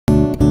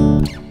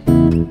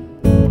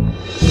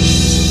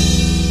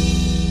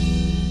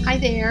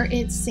there,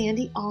 it's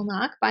Sandy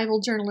Allnock,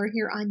 Bible journaler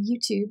here on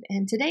YouTube,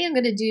 and today I'm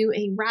going to do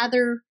a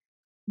rather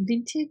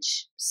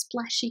vintage,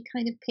 splashy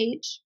kind of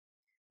page.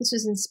 This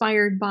was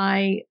inspired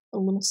by a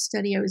little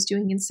study I was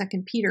doing in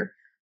 2 Peter.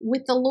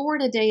 With the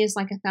Lord, a day is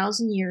like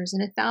 1,000 years,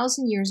 and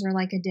 1,000 years are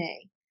like a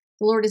day.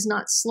 The Lord is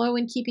not slow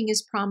in keeping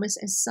his promise,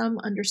 as some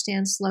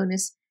understand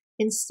slowness.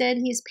 Instead,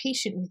 he is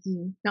patient with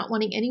you, not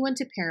wanting anyone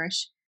to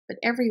perish, but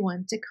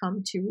everyone to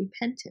come to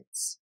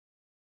repentance.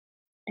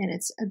 And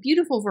it's a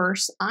beautiful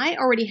verse. I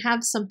already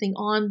have something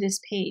on this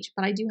page,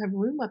 but I do have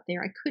room up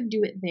there. I could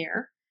do it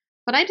there,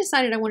 but I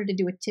decided I wanted to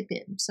do a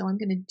tip-in. So I'm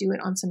going to do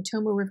it on some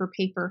Tomoe River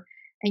paper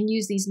and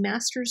use these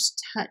Master's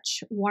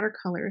Touch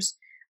watercolors.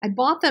 I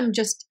bought them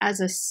just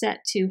as a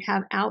set to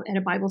have out at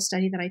a Bible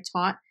study that I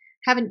taught.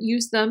 Haven't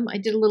used them. I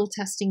did a little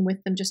testing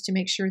with them just to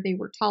make sure they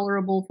were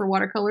tolerable for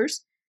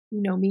watercolors.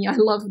 You know me, I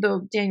love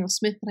the Daniel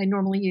Smith that I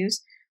normally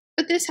use.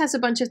 But this has a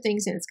bunch of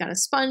things in it. It's got a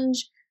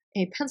sponge,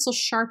 a pencil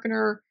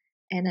sharpener,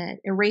 and an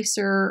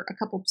eraser, a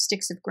couple of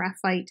sticks of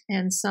graphite,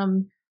 and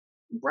some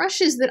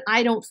brushes that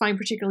I don't find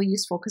particularly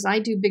useful because I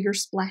do bigger,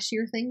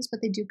 splashier things,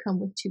 but they do come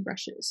with 2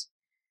 brushes.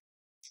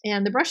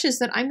 And the brushes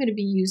that I'm going to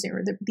be using,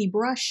 or the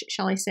brush,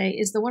 shall I say,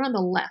 is the one on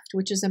the left,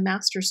 which is a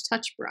Master's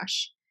Touch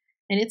brush.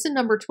 And it's a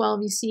number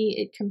 12. You see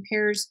it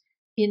compares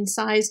in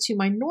size to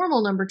my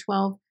normal number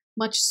 12,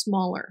 much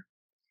smaller.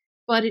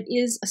 But it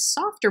is a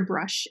softer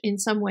brush in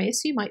some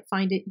ways, so you might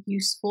find it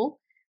useful.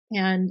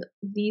 And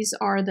these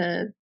are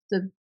the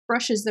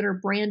brushes that are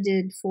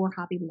branded for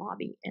Hobby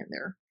Lobby, and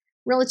they're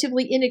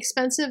relatively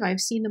inexpensive. I've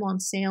seen them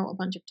on sale a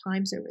bunch of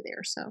times over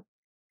there, so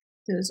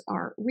those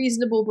are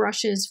reasonable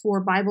brushes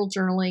for Bible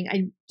journaling.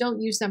 I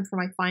don't use them for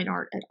my fine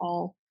art at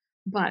all,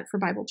 but for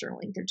Bible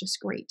journaling, they're just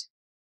great.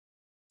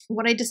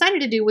 What I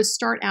decided to do was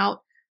start out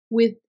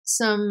with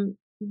some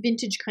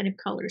vintage kind of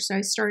colors. So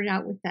I started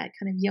out with that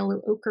kind of yellow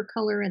ochre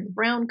color and the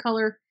brown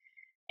color,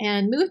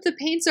 and moved the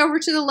paints over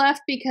to the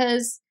left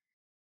because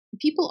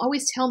people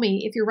always tell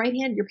me if you're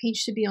right-handed, your paints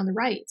should be on the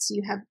right, so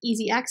you have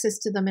easy access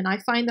to them, and I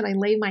find that I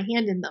lay my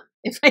hand in them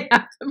if I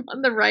have them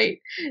on the right.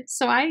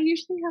 So I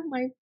usually have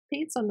my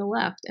paints on the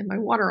left and my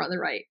water on the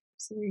right.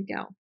 So there you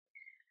go.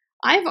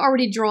 I've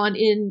already drawn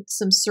in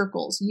some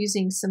circles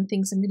using some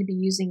things I'm going to be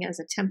using as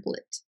a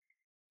template,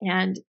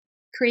 and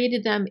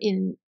created them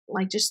in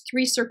like just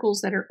 3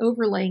 circles that are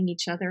overlaying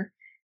each other.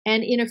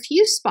 And in a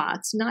few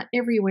spots, not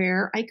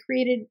everywhere, I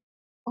created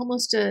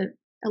almost a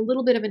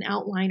little bit of an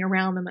outline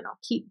around them, and I'll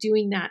keep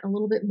doing that a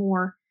little bit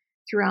more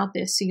throughout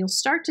this. So you'll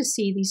start to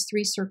see these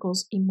 3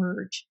 circles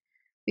emerge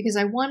because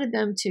I wanted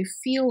them to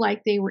feel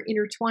like they were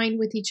intertwined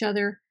with each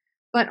other,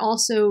 but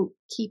also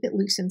keep it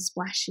loose and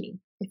splashy.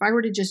 If I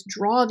were to just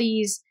draw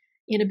these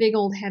in a big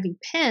old heavy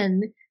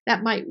pen,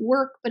 that might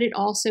work, but it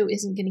also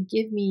isn't going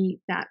to give me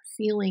that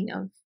feeling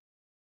of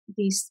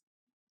these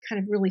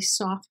kind of really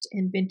soft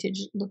and vintage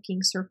looking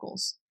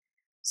circles.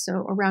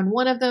 So around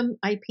one of them,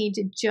 I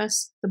painted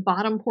just the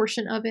bottom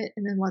portion of it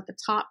and then let the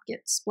top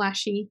get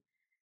splashy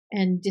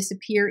and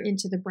disappear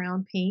into the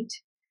brown paint,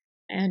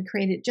 and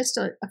created just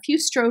a few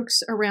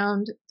strokes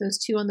around those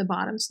 2 on the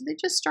bottom. So they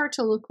just start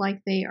to look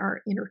like they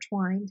are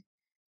intertwined.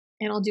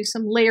 And I'll do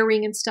some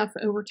layering and stuff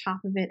over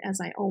top of it,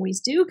 as I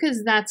always do,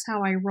 because that's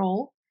how I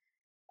roll.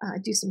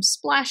 Do some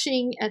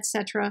splashing,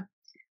 etc.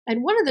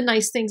 And one of the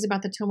nice things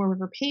about the Tomoe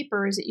River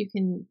paper is that you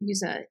can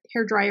use a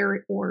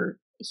hairdryer or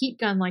heat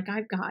gun like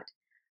I've got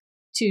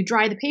to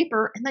dry the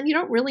paper, and then you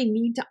don't really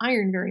need to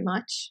iron very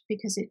much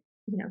because it,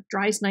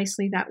 dries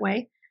nicely that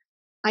way.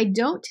 I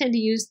don't tend to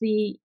use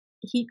the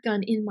heat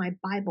gun in my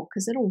Bible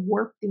because it'll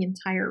warp the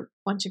entire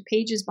bunch of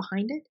pages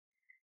behind it.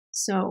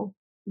 So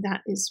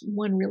that is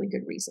one really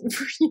good reason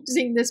for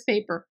using this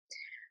paper.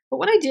 But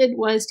what I did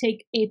was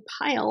take a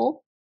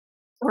pile,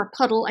 or a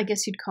puddle, I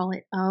guess you'd call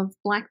it, of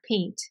black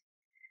paint,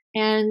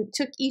 and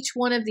took each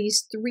one of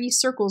these 3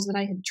 circles that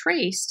I had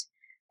traced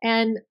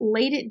and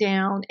laid it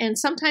down. And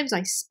sometimes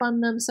I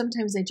spun them,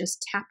 sometimes I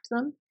just tapped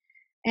them.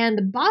 And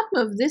the bottom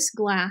of this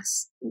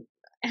glass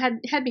had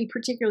me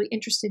particularly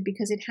interested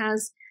because it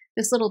has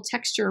this little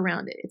texture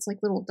around it. It's like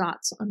little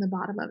dots on the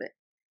bottom of it.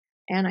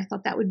 And I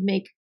thought that would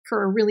make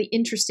for a really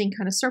interesting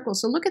kind of circle.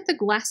 So look at the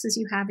glasses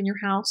you have in your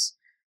house,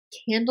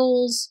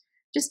 candles,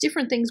 just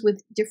different things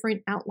with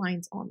different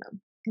outlines on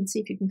them, and see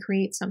if you can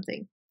create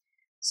something.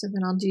 So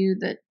then I'll do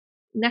the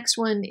next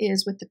one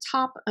is with the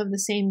top of the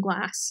same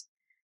glass,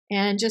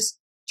 and just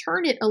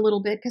turn it a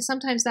little bit because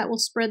sometimes that will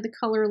spread the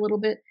color a little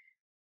bit.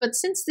 But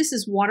since this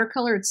is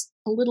watercolor, it's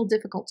a little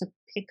difficult to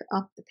pick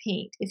up the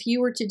paint. If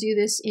you were to do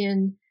this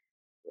in,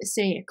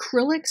 say,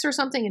 acrylics or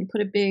something and put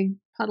a big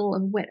puddle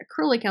of wet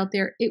acrylic out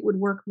there, it would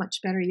work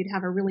much better. You'd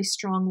have a really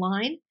strong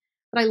line.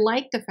 But I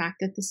like the fact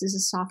that this is a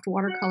soft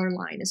watercolor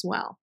line as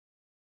well.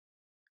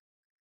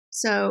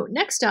 So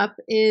next up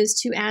is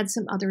to add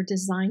some other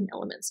design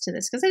elements to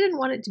this because I didn't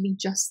want it to be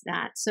just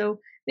that. So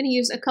I'm going to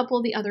use a couple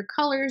of the other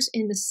colors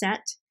in the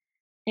set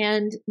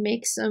and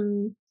make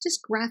some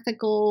just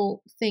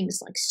graphical things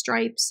like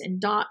stripes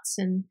and dots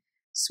and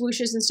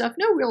swooshes and stuff.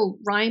 No real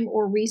rhyme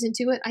or reason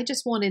to it. I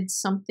just wanted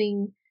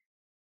something,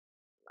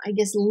 I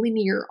guess,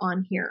 linear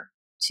on here.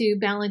 to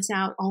balance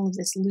out all of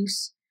this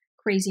loose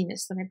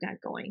craziness that I've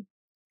got going.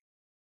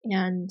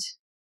 And,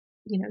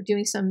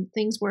 doing some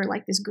things where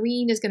like this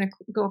green is going to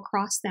go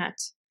across that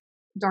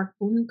dark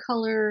blue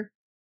color,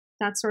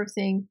 that sort of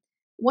thing.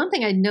 One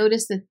thing I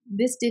noticed that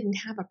this didn't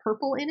have a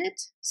purple in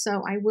it,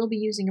 so I will be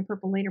using a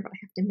purple later, but I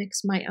have to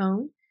mix my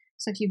own.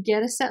 So if you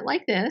get a set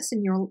like this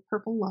and you're a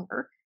purple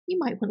lover, you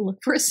might want to look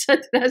for a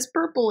set that has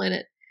purple in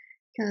it,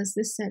 because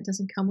this set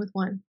doesn't come with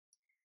one.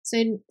 So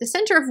in the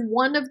center of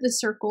one of the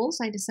circles,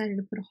 I decided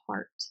to put a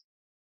heart.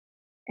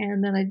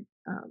 And then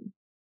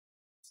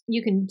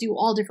you can do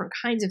all different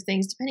kinds of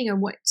things depending on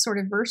what sort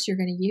of verse you're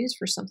going to use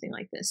for something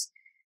like this.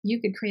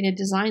 You could create a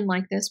design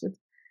like this with,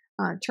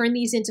 turn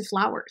these into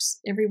flowers.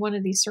 Every one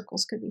of these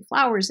circles could be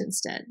flowers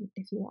instead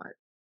if you want.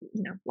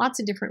 Lots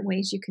of different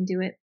ways you can do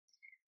it.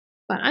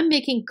 But I'm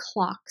making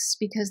clocks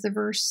because the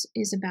verse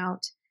is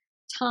about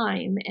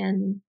time,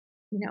 and,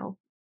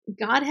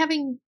 God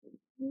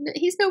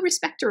He's no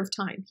respecter of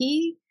time.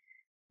 He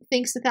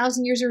thinks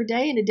 1,000 years are a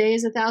day and a day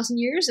is 1,000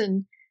 years,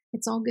 and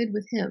it's all good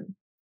with Him.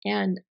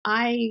 And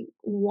I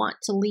want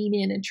to lean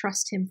in and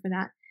trust Him for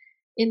that.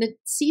 In the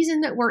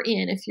season that we're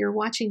in, if you're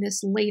watching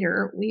this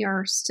later, we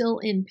are still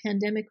in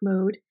pandemic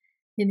mode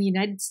in the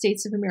United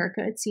States of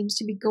America. It seems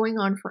to be going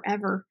on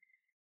forever.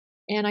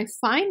 And I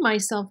find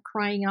myself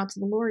crying out to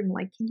the Lord and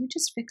like, can you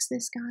just fix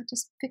this, God?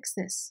 Just fix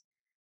this.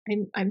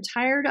 I'm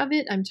tired of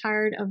it. I'm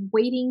tired of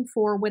waiting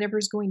for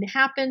whatever's going to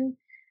happen.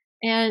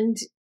 And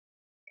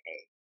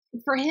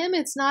for Him,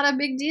 it's not a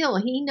big deal.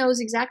 He knows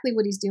exactly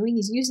what He's doing.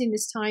 He's using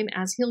this time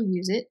as He'll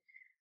use it.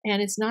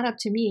 And it's not up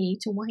to me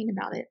to whine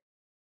about it.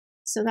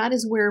 So that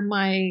is where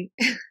my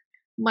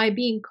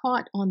being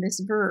caught on this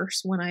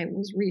verse when I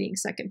was reading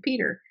 2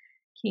 Peter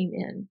came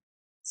in.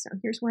 So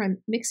here's where I'm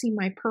mixing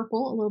my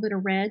purple, a little bit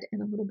of red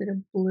and a little bit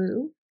of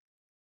blue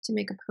to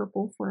make a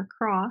purple for a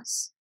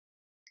cross.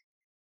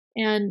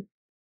 And,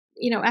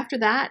 after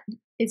that,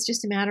 it's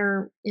just a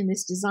matter in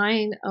this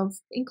design of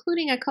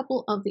including a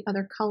couple of the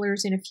other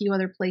colors in a few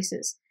other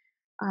places.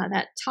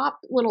 That top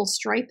little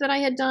stripe that I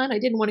had done, I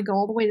didn't want to go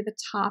all the way to the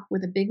top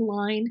with a big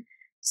line.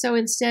 So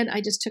instead,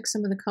 I just took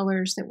some of the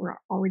colors that were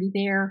already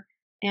there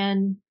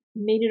and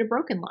made it a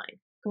broken line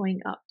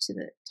going up to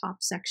the top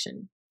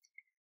section.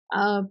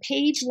 A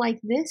page like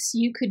this,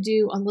 you could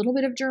do a little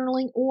bit of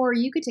journaling, or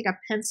you could take a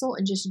pencil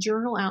and just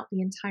journal out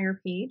the entire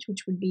page,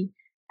 which would be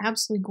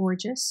absolutely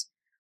gorgeous.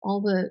 All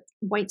the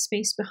white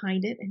space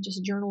behind it, and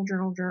just journal,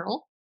 journal,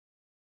 journal.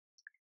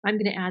 I'm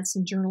going to add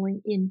some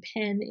journaling in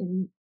pen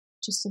in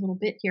just a little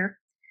bit here.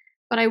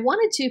 But I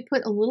wanted to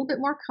put a little bit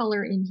more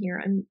color in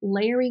here. I'm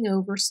layering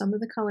over some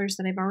of the colors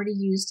that I've already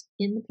used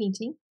in the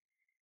painting.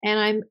 And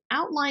I'm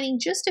outlining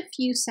just a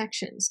few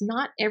sections,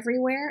 not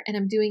everywhere. And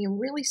I'm doing them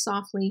really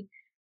softly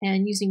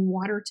and using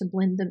water to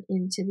blend them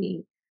into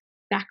the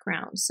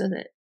background so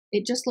that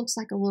it just looks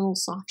like a little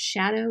soft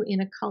shadow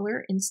in a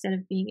color instead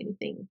of being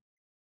anything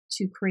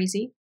too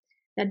crazy.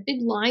 That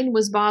big line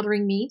was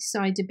bothering me,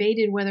 so I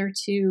debated whether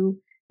to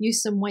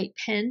use some white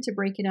pen to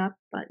break it up,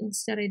 but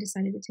instead I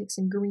decided to take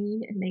some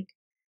green and make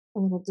a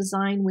little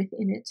design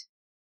within it,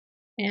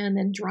 and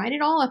then dried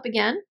it all up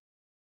again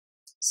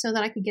so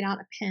that I could get out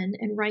a pen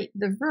and write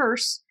the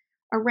verse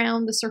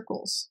around the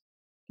circles.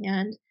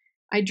 And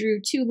I drew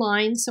 2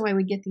 lines so I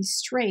would get these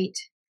straight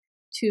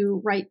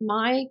to write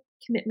my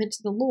commitment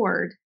to the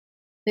Lord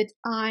that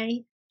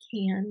I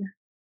can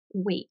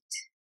wait.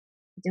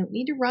 I don't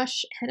need to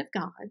rush ahead of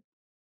God.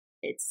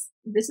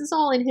 This is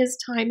all in His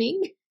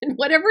timing, and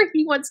whatever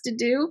He wants to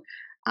do,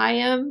 I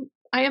am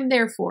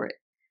there for it.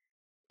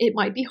 It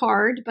might be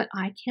hard, but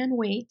I can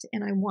wait,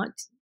 and I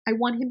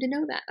want Him to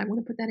know that. I want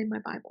to put that in my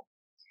Bible.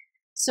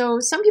 So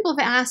some people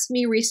have asked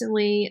me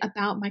recently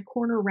about my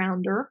corner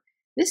rounder.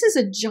 This is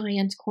a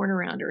giant corner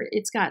rounder.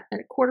 It's got a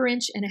 1/4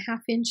 inch and a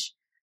 1/2 inch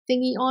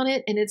thingy on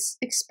it, and it's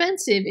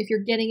expensive if you're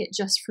getting it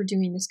just for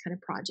doing this kind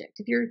of project.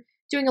 If you're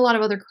doing a lot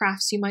of other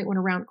crafts you might want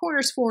to round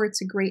corners for,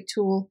 it's a great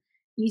tool,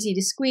 easy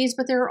to squeeze,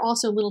 but there are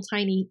also little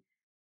tiny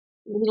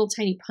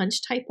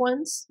punch type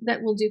ones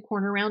that will do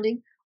corner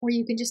rounding, or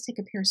you can just take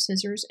a pair of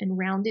scissors and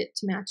round it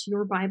to match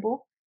your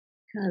Bible,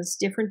 because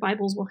different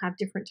Bibles will have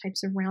different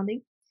types of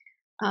rounding.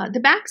 The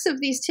backs of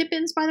these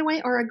tip-ins, by the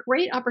way, are a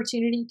great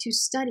opportunity to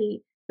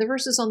study the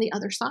verses on the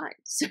other side.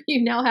 So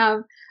you now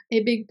have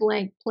a big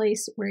blank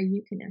place where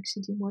you can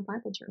actually do more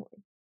Bible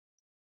journaling.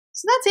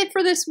 So that's it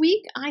for this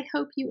week. I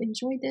hope you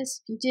enjoyed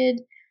this. If you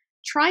did,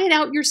 try it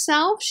out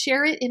yourself.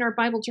 Share it in our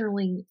Bible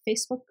journaling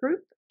Facebook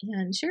group,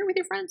 and share it with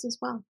your friends as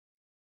well,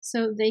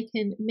 so they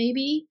can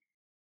maybe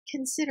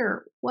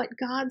consider what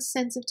God's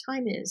sense of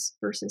time is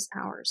versus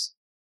ours.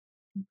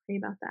 And pray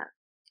about that.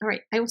 All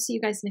right, I will see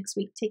you guys next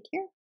week. Take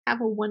care.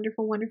 Have a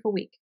wonderful, wonderful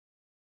week.